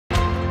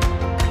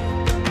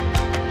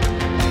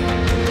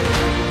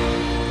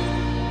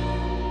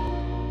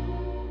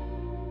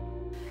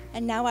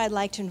And now I'd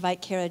like to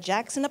invite Kara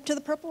Jackson up to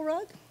the purple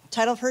rug.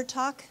 Title of her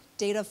talk,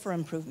 Data for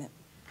Improvement.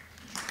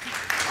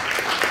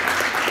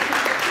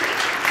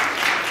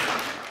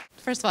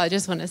 First of all, I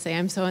just want to say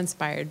I'm so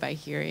inspired by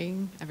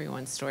hearing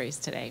everyone's stories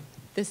today.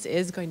 This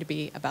is going to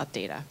be about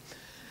data.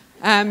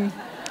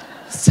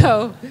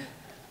 So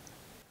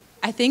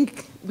I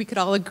think we could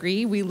all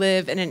agree we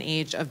live in an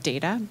age of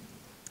data.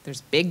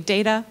 There's big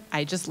data.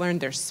 I just learned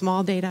there's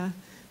small data.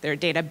 There are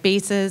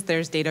databases.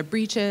 There's data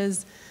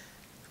breaches.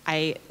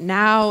 I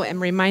now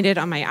am reminded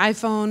on my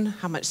iPhone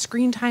how much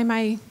screen time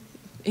I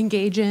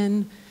engage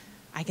in.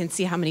 I can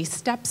see how many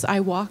steps I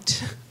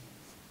walked.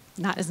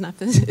 Not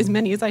as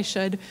many as I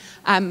should.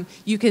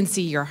 You can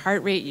see your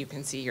heart rate, you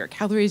can see your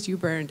calories you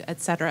burned, et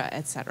cetera,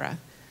 et cetera.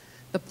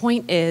 The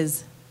point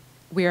is,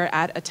 we are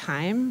at a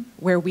time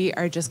where we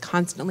are just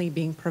constantly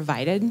being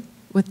provided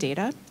with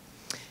data.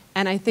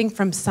 And I think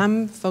from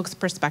some folks'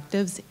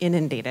 perspectives,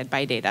 inundated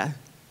by data.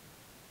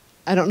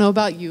 I don't know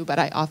about you, but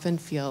I often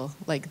feel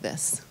like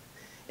this.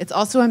 It's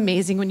also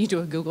amazing when you do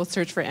a Google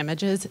search for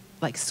images,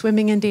 like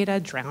swimming in data,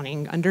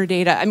 drowning under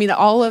data. I mean,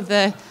 all of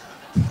the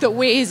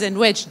ways in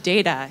which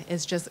data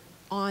is just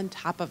on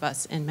top of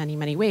us in many,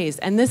 many ways.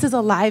 And this is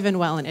alive and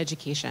well in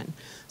education.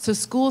 So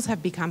schools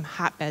have become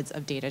hotbeds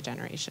of data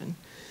generation.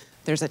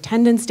 There's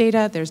attendance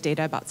data, there's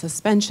data about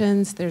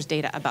suspensions, there's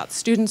data about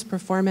students'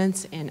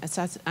 performance in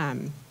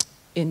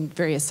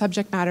various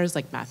subject matters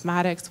like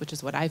mathematics, which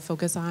is what I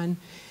focus on.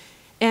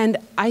 And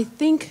I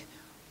think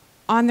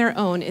on their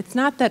own, it's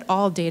not that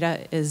all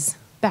data is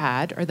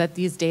bad or that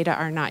these data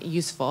are not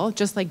useful.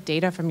 Just like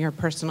data from your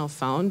personal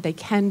phone, they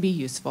can be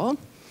useful.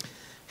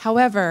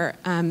 However,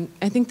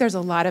 I think there's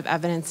a lot of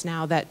evidence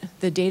now that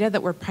the data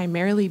that we're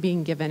primarily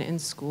being given in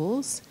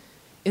schools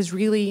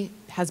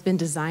has been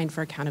designed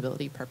for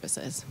accountability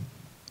purposes.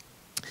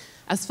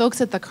 As folks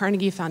at the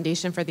Carnegie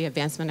Foundation for the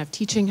Advancement of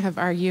Teaching have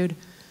argued,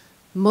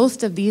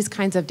 most of these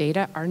kinds of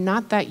data are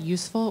not that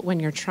useful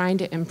when you're trying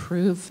to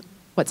improve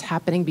what's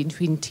happening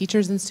between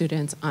teachers and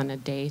students on a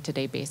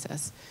day-to-day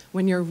basis.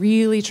 When you're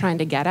really trying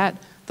to get at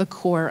the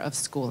core of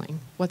schooling,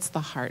 what's the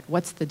heart,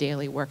 what's the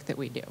daily work that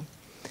we do.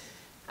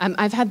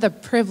 I've had the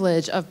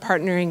privilege of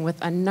partnering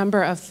with a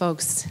number of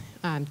folks,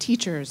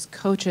 teachers,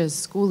 coaches,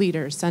 school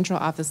leaders, central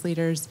office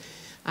leaders,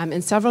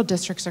 in several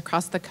districts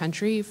across the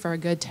country for a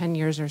good 10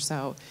 years or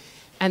so.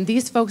 And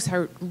these folks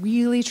are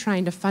really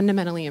trying to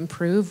fundamentally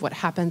improve what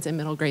happens in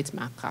middle grades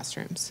math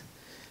classrooms.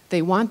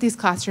 They want these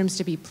classrooms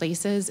to be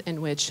places in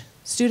which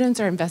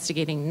students are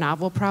investigating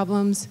novel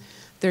problems.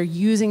 They're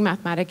using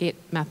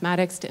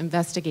mathematics to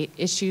investigate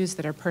issues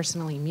that are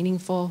personally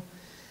meaningful.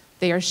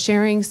 They are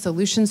sharing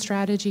solution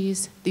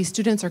strategies. These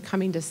students are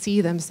coming to see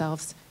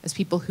themselves as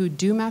people who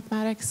do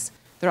mathematics.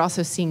 They're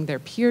also seeing their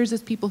peers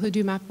as people who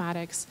do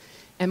mathematics,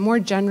 and more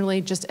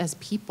generally, just as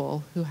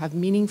people who have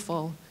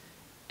meaningful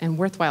and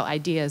worthwhile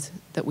ideas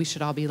that we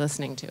should all be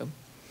listening to.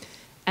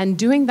 And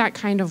doing that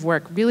kind of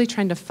work, really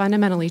trying to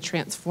fundamentally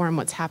transform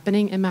what's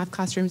happening in math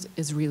classrooms,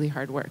 is really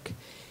hard work.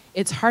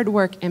 It's hard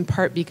work in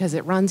part because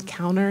it runs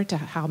counter to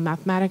how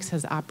mathematics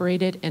has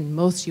operated in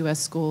most US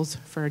schools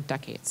for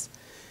decades.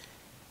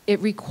 It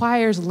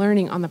requires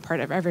learning on the part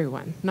of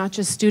everyone, not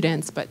just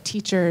students, but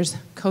teachers,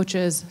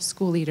 coaches,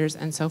 school leaders,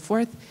 and so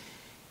forth.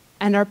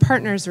 And our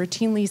partners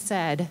routinely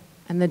said,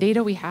 and the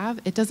data we have,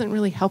 it doesn't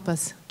really help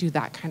us do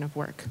that kind of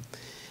work.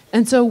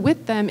 And so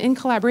with them, in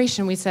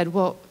collaboration, we said,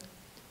 well,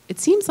 it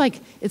seems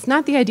like it's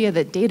not the idea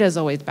that data is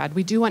always bad.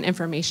 We do want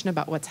information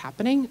about what's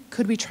happening.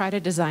 Could we try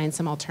to design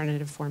some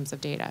alternative forms of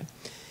data?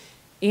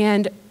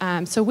 And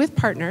so with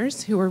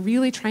partners who are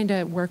really trying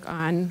to work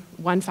on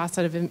one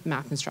facet of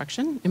math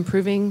instruction,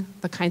 improving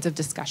the kinds of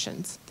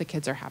discussions the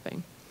kids are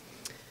having,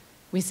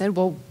 we said,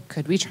 well,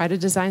 could we try to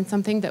design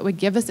something that would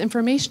give us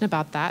information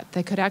about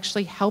that could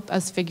actually help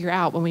us figure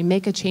out when we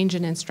make a change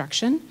in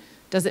instruction,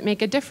 does it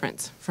make a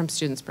difference from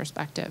students'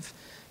 perspective?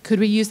 Could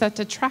we use that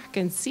to track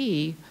and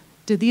see,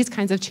 do these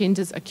kinds of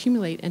changes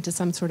accumulate into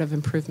some sort of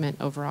improvement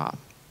overall?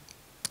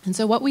 And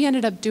so what we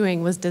ended up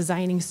doing was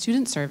designing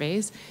student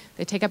surveys.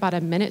 They take about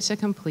a minute to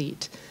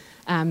complete,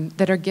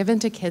 that are given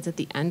to kids at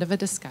the end of a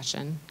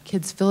discussion.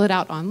 Kids fill it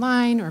out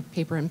online or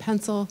paper and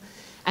pencil,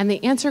 and they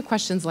answer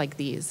questions like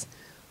these.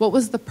 What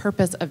was the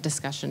purpose of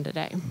discussion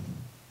today?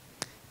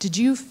 Did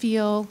you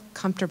feel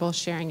comfortable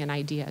sharing an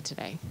idea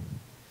today?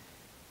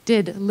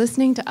 Did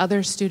listening to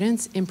other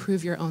students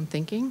improve your own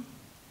thinking?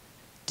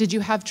 Did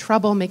you have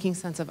trouble making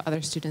sense of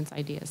other students'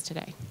 ideas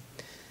today?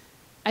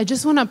 I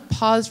just want to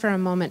pause for a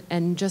moment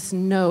and just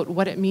note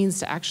what it means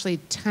to actually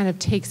kind of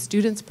take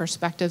students'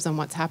 perspectives on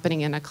what's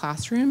happening in a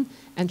classroom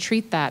and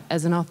treat that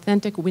as an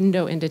authentic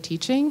window into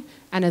teaching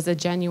and as a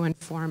genuine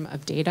form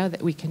of data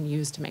that we can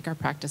use to make our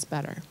practice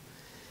better.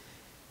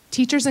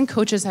 Teachers and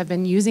coaches have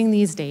been using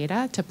these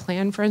data to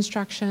plan for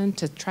instruction,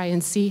 to try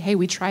and see, hey,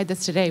 we tried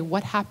this today,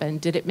 what happened?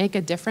 Did it make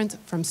a difference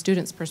from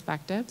students'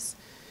 perspectives?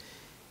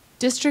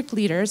 District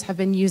leaders have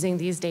been using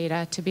these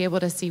data to be able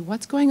to see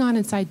what's going on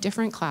inside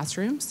different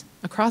classrooms,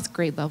 across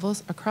grade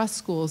levels, across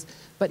schools,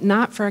 but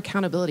not for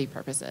accountability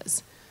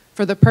purposes,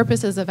 for the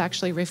purposes of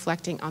actually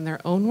reflecting on their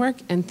own work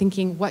and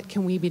thinking, what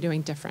can we be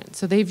doing different?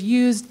 So they've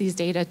used these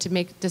data to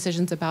make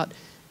decisions about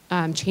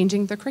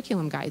changing their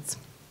curriculum guides.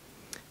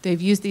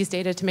 They've used these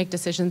data to make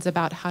decisions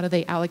about how do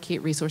they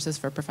allocate resources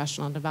for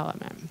professional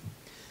development.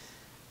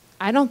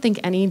 I don't think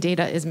any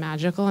data is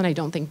magical, and I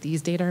don't think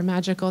these data are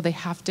magical. They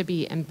have to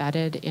be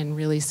embedded in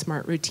really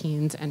smart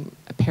routines and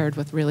paired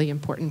with really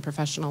important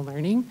professional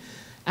learning.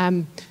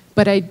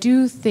 But I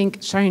do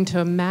think trying to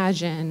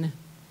imagine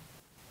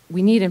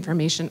we need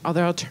information. Are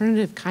there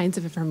alternative kinds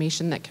of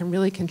information that can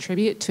really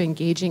contribute to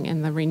engaging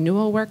in the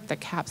renewal work that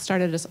Cap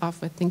started us off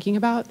with thinking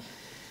about?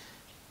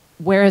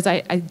 Whereas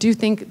I do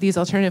think these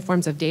alternative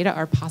forms of data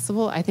are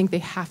possible, I think they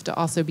have to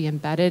also be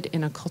embedded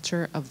in a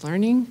culture of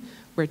learning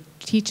where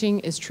teaching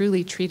is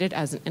truly treated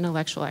as an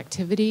intellectual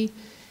activity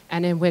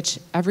and in which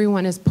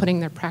everyone is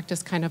putting their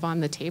practice kind of on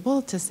the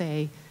table to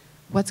say,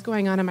 what's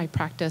going on in my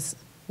practice?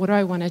 What do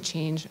I want to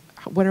change?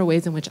 What are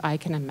ways in which I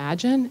can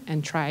imagine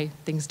and try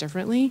things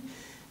differently?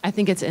 I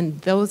think it's in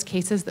those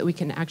cases that we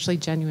can actually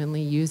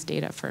genuinely use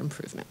data for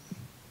improvement.